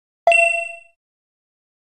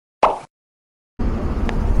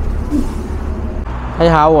大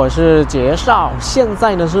家好，我是杰少。现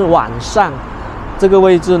在呢是晚上，这个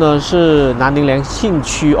位置呢是南宁良庆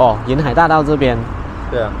区哦，沿海大道这边。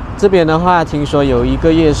对啊，这边的话，听说有一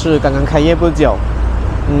个夜市刚刚开业不久，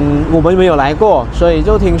我们没有来过，所以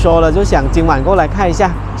就听说了，就想今晚过来看一下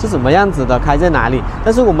是什么样子的，开在哪里。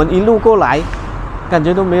但是我们一路过来，感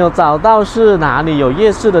觉都没有找到是哪里有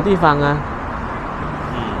夜市的地方啊。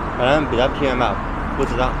反正比较偏吧。 不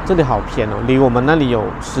知道，这里好偏哦，离我们那里有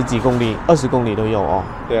10几公里、20公里都有哦。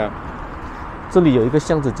对啊，这里有一个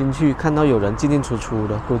巷子进去，看到有人进进出出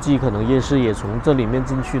的，估计可能夜市也从这里面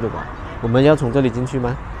进去的吧。我们要从这里进去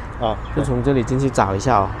吗？啊，就从这里进去找一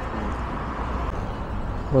下哦。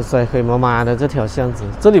哇塞，黑麻麻的这条巷子，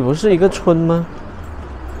这里不是一个村吗？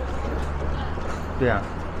对啊，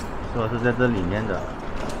说是在这里面的。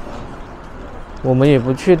 我们也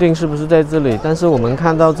不确定是不是在这里，但是我们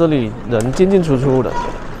看到这里人进进出出的，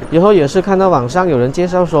以后也是看到网上有人介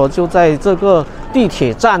绍说，就在这个地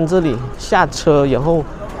铁站这里下车，然后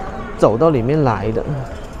走到里面来的。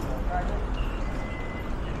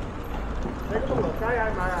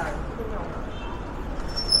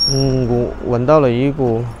我闻到了一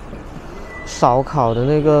股烧烤的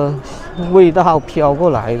那个味道飘过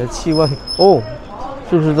来的气味哦，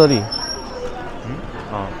是不是这里？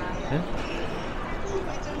 哦，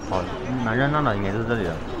蛮热闹的，应该是这里的。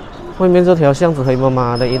外面这条巷子黑麻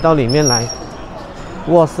麻的，一到里面来，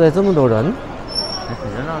哇塞，这么多人，还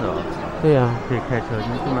挺热闹的哦。对呀、可以开车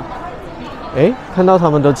进去吗？哎，看到他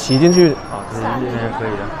们都骑进去。哦，对，应该可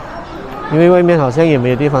以的。因为外面好像也没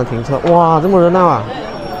有地方停车。哇，这么热闹啊！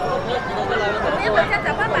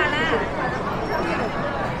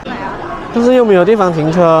但是又没有地方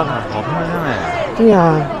停车。好漂亮哎。对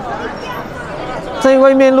呀、在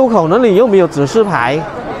外面路口那里又没有指示牌。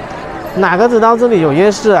 哪个知道这里有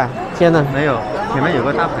夜市啊？天哪！没有，前面有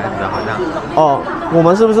个大牌子好像。哦，我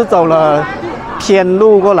们是不是走了偏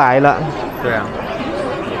路过来了？对啊。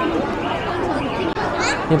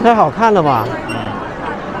也太好看了吧！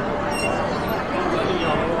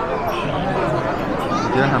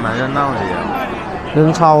我觉得还蛮热闹的呀。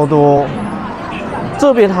人超多，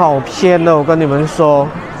这边好偏的，我跟你们说，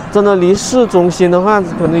真的离市中心的话，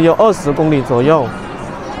可能有20公里左右。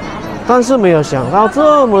 但是没有想到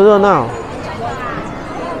这么热闹，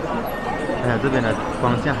哎呀，这边的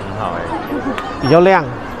光线很好哎，比较亮。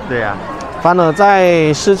对呀、反而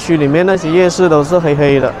在市区里面那些夜市都是黑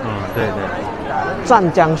黑的。对对。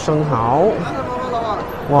湛江生蚝，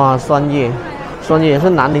哇，酸野，酸野也是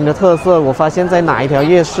南宁的特色，我发现在哪一条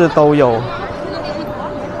夜市都有。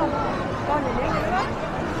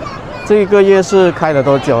这个夜市开了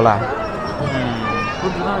多久了？不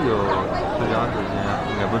知道有多长时间，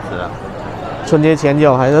应该不止了。 春节前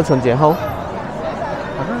有还是春节后？好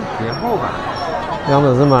像节后吧。这样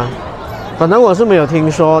子是吗？反正我是没有听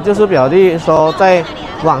说，就是表弟说在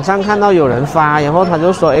网上看到有人发，然后他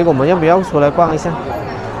就说，哎，我们要不要出来逛一下？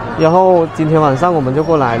然后今天晚上我们就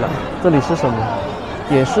过来了。这里是什么？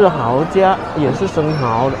也是蚝家，也是生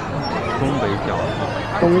蚝的。东北饺子。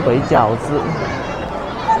东北饺子。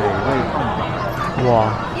美味凤爪。哇。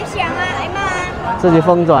你想啊，来嘛。这些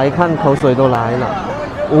凤爪一看口水都来了。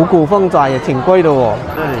 五谷凤爪也挺贵的哦。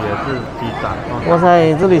这里也是鸡爪。哇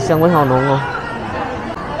塞，这里香味好浓哦。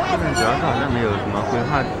这边主要是好像没有什么规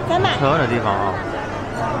划车的地方啊。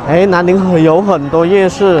哎，南宁有很多夜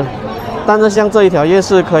市，但是像这一条夜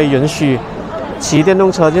市可以允许骑电动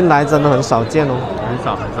车进来，真的很少见哦。很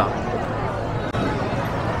少很少。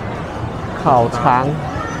烤肠、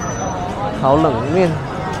烤冷面，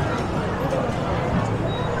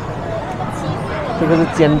这个是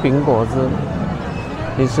煎饼果子。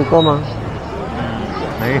 你吃过吗？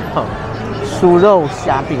没有。酥肉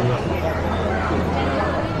虾饼。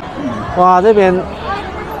哇，这边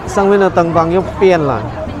上面的灯光又变了，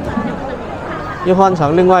又换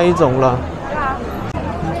成另外一种了。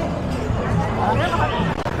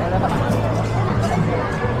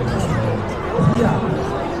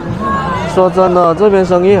说真的，这边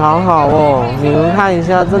生意好好哦，你们看一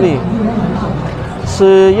下这里，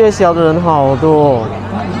吃夜宵的人好多，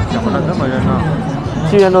想不到这么热闹。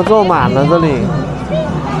 居然都坐满了这里。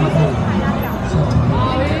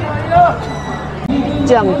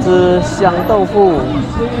酱汁香豆腐，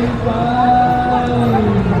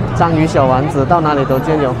章鱼小丸子到哪里都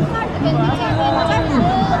见有，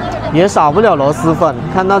也少不了螺蛳粉。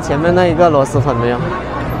看到前面那一个螺蛳粉没有？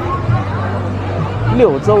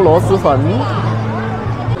柳州螺蛳粉。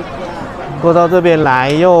过到这边来，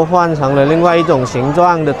又换成了另外一种形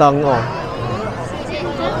状的灯哦。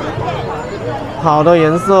 好多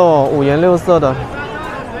颜色哦，五颜六色的，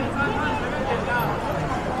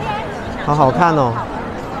好好看哦，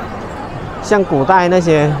像古代那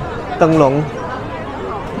些灯笼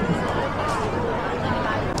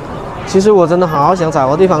其实我真的好想找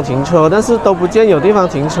个地方停车，但是都不见有地方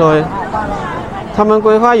停车。他们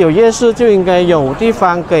规划有夜市就应该有地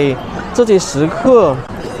方给自己食客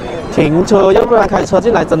停车，要不然开车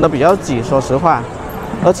进来真的比较挤，说实话，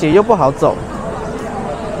而且又不好走。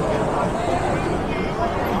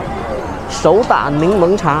手打柠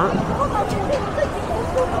檬茶，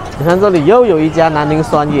你看这里又有一家南宁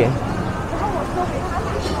酸野。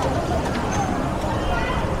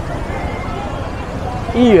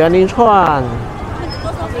1元1串，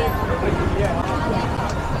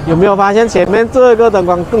有没有发现前面这个灯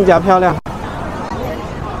光更加漂亮？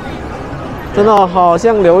真的好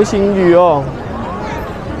像流星雨哦！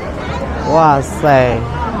哇塞！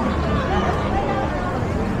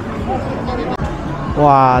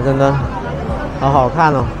哇，真的好好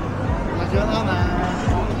看哦！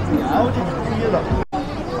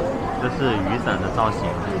这是雨伞的造型。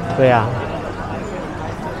对呀、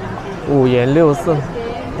5颜6色。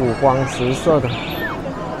五光十色的，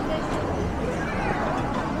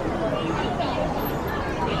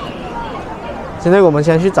现在我们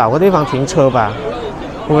先去找个地方停车吧。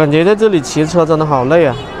我感觉在这里骑车真的好累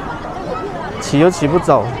啊，骑又骑不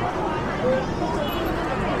走。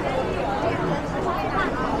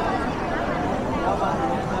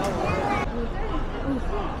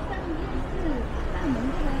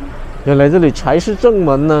原来这里才是正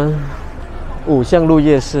门呢，五巷路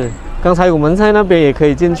夜市。刚才我们在那边也可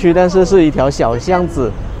以进去，但是是一条小巷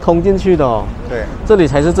子通进去的哦。对，这里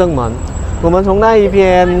才是正门。我们从那一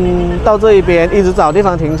边到这一边一直找地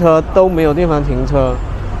方停车，都没有地方停车。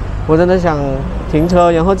我真的想停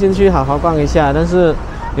车，然后进去好好逛一下，但是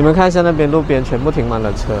你们看一下那边路边全部停满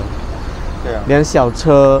了车，对啊，连小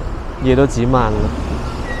车也都挤满了。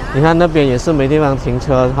你看那边也是没地方停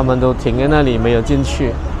车，他们都停在那里没有进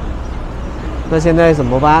去。那现在怎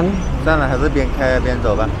么办？算了，还是边开边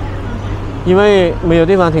走吧。因为没有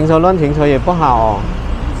地方停车，乱停车也不好哦。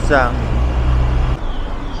是啊。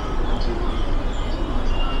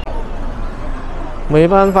没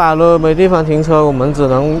办法了，没地方停车，我们只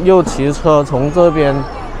能又骑车从这边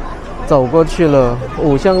走过去了。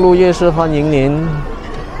五巷路夜市欢迎您。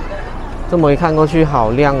这么一看过去，好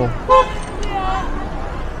亮哦。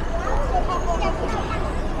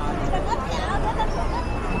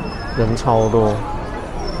人超多。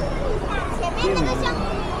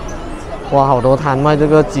哇，好多摊卖这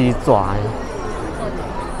个鸡爪。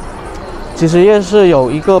其实夜市有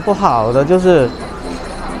一个不好的，就是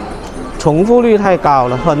重复率太高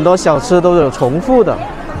了，很多小吃都有重复的。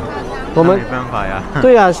我们没办法呀。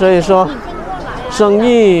对呀、所以说生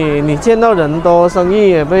意你见到人多，生意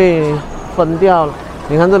也被分掉了。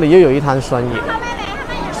你看这里又有一摊酸野，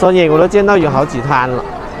酸野我都见到有好几摊了。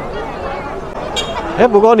哎，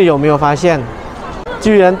不过你有没有发现，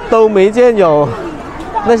居然都没见有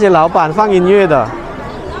那些老板放音乐的，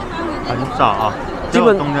很少啊，基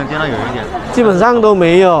本中间见到有一点，基本上都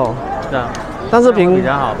没有。是啊，但是比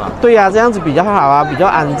较好吧？对呀、这样子比较好啊，比较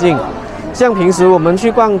安静。像平时我们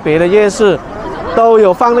去逛别的夜市，都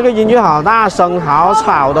有放那个音乐好大声、好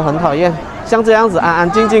吵的，很讨厌。像这样子安安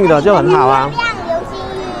静静的就很好啊。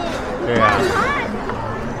对呀、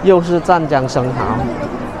又是湛江生蚝，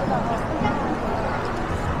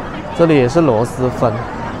这里也是螺蛳粉。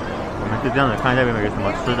我们就这样子看一下有没有什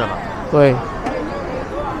么吃的吧。对，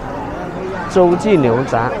洲际牛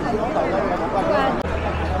杂。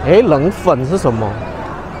哎，冷粉是什么？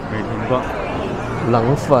没听过。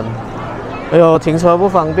冷粉。哎呦，停车不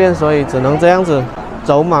方便，所以只能这样子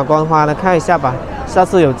走马观花的看一下吧。下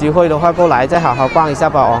次有机会的话，过来再好好逛一下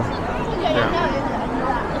吧哦。对啊。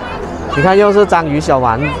你看，又是章鱼小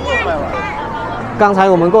丸。刚才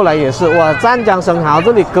我们过来也是，哇，湛江生蚝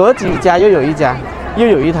这里隔几家又有一家，又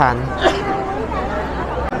有一摊。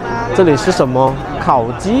这里是什么？烤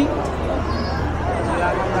鸡。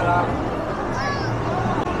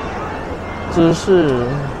芝士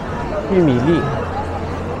玉米粒。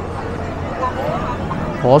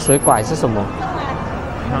活水拐是什么？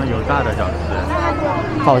像油炸的小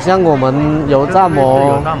吃。好像我们油炸馍。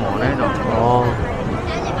油炸馍那种。哦。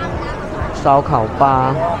烧烤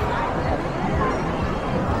吧。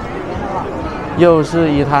又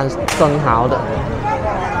是一摊生蚝的。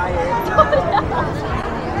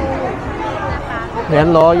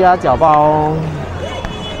田螺鸭脚包。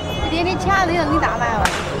你掐你打败了。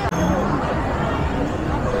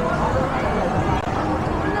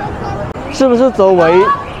是不是周围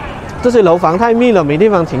这些楼房太密了，没地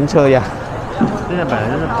方停车呀？这个本来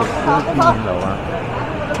就是居民楼啊。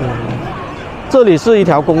这里是一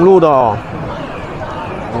条公路的哦。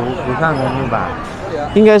不看公路吧？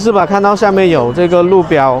应该是吧，看到下面有这个路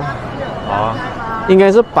标。哦。应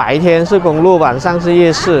该是白天是公路，晚上是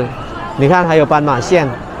夜市。你看还有斑马线。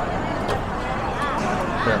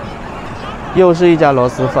又是一家螺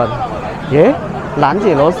蛳粉。耶，兰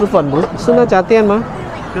姐螺蛳粉不是那家店吗？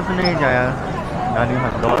就是那一家呀，南宁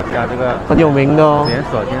很多家这个很有名的哦。连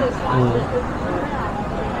锁店。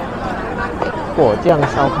果酱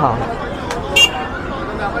烧烤。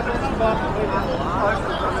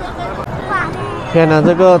天哪，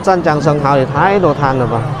这个湛江生蚝也太多摊了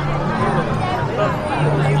吧！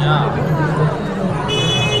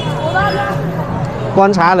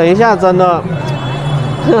观察了一下，真的，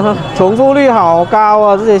重复率好高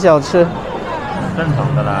啊！这些小吃。正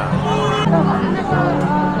常的啦。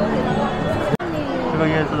这个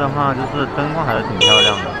夜市的话，就是灯光还是挺漂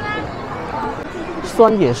亮的。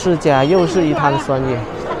酸野世家又是一摊酸野。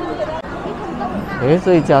哎，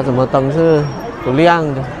这一家怎么灯是不亮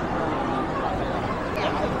的？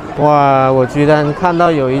哇，我居然看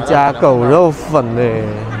到有一家狗肉粉嘞！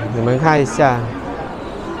你们看一下，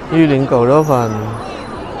玉林狗肉粉。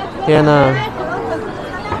天哪！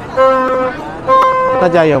大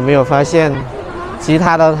家有没有发现，其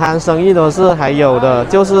他的摊生意都是还有的，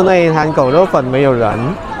就是那一摊狗肉粉没有人。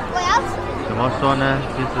怎么说呢？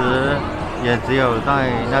其实也只有在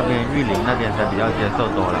那边玉林那边才比较接受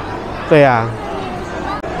多了。对呀、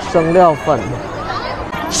生料粉。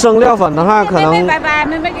生料粉的话，可能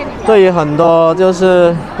对于很多就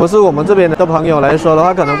是不是我们这边的朋友来说的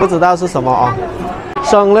话，可能不知道是什么哦。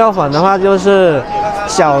生料粉的话，就是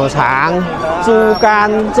小肠、猪肝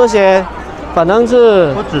这些，反正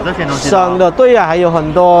是不止这些东西生的。对呀、还有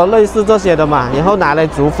很多类似这些的嘛，然后拿来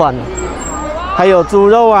煮粉，还有猪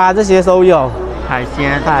肉啊，这些都有。海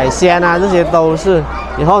鲜啊，这些都是，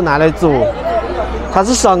然后拿来煮，它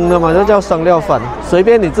是生的嘛，就叫生料粉，随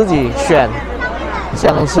便你自己选。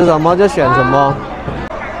想吃什么就选什么。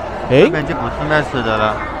这边就不是卖吃的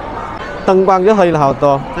了，灯光就黑了好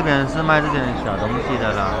多。这边是卖这些小东西的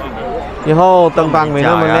了。以后灯光没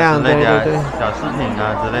那么亮，对对对，小饰品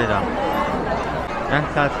啊之类的。哎，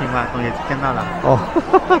下青蛙终于见到了。哦，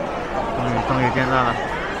终于见到了。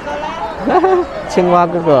青蛙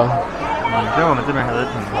哥哥。在我们这边还是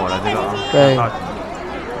挺火的这个。对。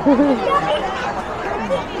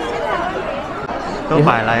都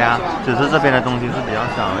买了呀，只是这边的东西是比较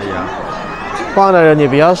少而已啊。逛的人也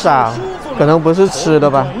比较少，可能不是吃的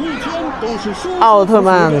吧。奥特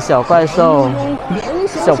曼小怪兽，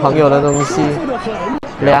小朋友的东西，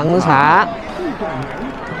凉茶，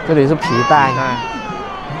这里是皮带，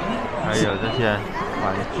还有这些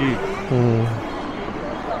玩具。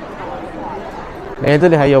哎，这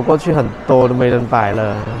里还有过去很多都没人摆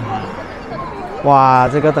了。哇，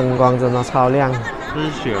这个灯光真的超亮。这是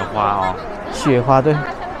雪花哦。雪花对，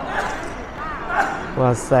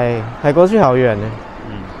哇塞，还过去好远呢。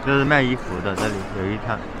就是卖衣服的，这里有一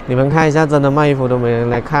摊。你们看一下，真的卖衣服都没人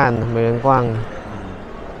来看，没人逛。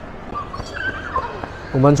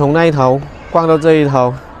我们从那一头逛到这一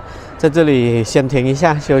头，在这里先停一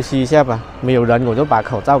下，休息一下吧。没有人，我就把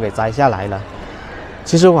口罩给摘下来了。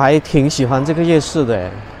其实我还挺喜欢这个夜市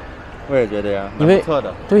的。我也觉得呀，因为不错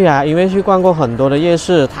的。对呀，因为去逛过很多的夜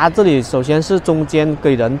市，它这里首先是中间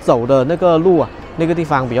给人走的那个路啊，那个地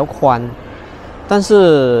方比较宽，但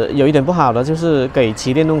是有一点不好的就是给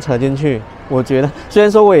骑电动车进去。我觉得虽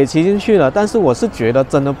然说我也骑进去了，但是我是觉得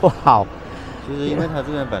真的不好。其实因为它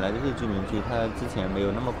这边本来就是居民区，它之前没有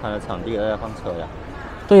那么宽的场地来放车呀。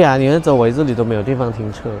对呀，你看周围这里都没有地方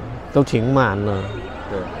停车，都停满了。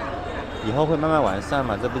对，以后会慢慢完善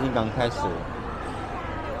嘛，这毕竟刚开始。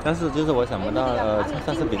但是就是我想不到，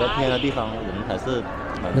算是比较偏的地方，人还是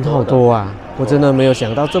蛮多的。人好多啊！我真的没有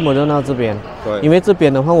想到这么热闹这边。对。因为这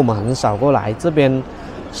边的话，我们很少过来，这边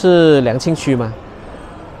是良庆区嘛，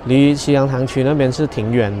离西洋塘区那边是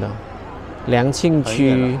挺远的。良庆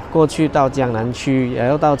区过去到江南区，然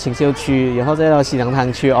后到青秀区，然后再到西洋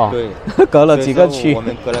塘区哦。对。隔了几个区。我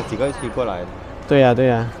们隔了几个区过来的。对呀，对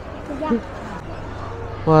呀。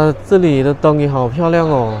哇，这里的灯也好漂亮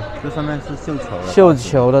哦！这上面是绣球的。绣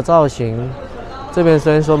球的造型，这边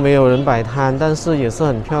虽然说没有人摆摊，但是也是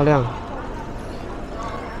很漂亮。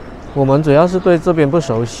我们主要是对这边不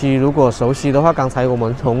熟悉，如果熟悉的话，刚才我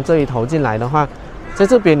们从这一头进来的话，在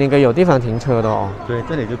这边应该有地方停车的哦。对，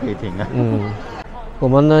这里就可以停啊。我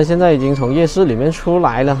们呢现在已经从夜市里面出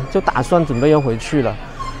来了，就打算准备要回去了。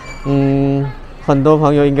很多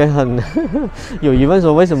朋友应该很有疑问，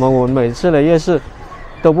说为什么我们每次来夜市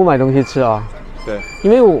都不买东西吃啊？对，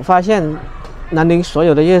因为我发现南宁所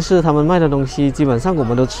有的夜市，他们卖的东西基本上我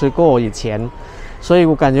们都吃过以前，所以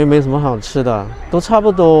我感觉没什么好吃的，都差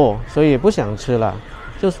不多，所以也不想吃了，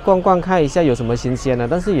就是逛逛看一下有什么新鲜的，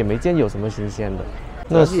但是也没见有什么新鲜的。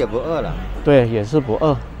但是也不饿了。对，也是不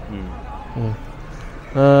饿。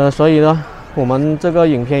所以呢，我们这个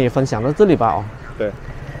影片也分享到这里吧。哦，对。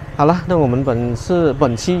好了，那我们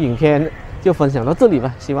本期影片就分享到这里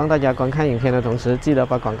吧。希望大家观看影片的同时，记得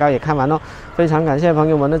把广告也看完哦。非常感谢朋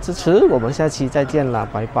友们的支持，我们下期再见了，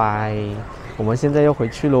拜拜。我们现在要回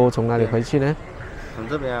去喽，从哪里回去呢？从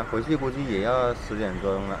这边回去估计也要10点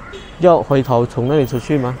多钟了。要回头从那里出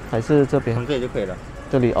去吗？还是这边？从这里就可以了。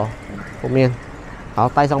这里哦，后面。好，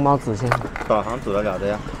戴上帽子先。导航走得了的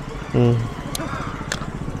呀。嗯。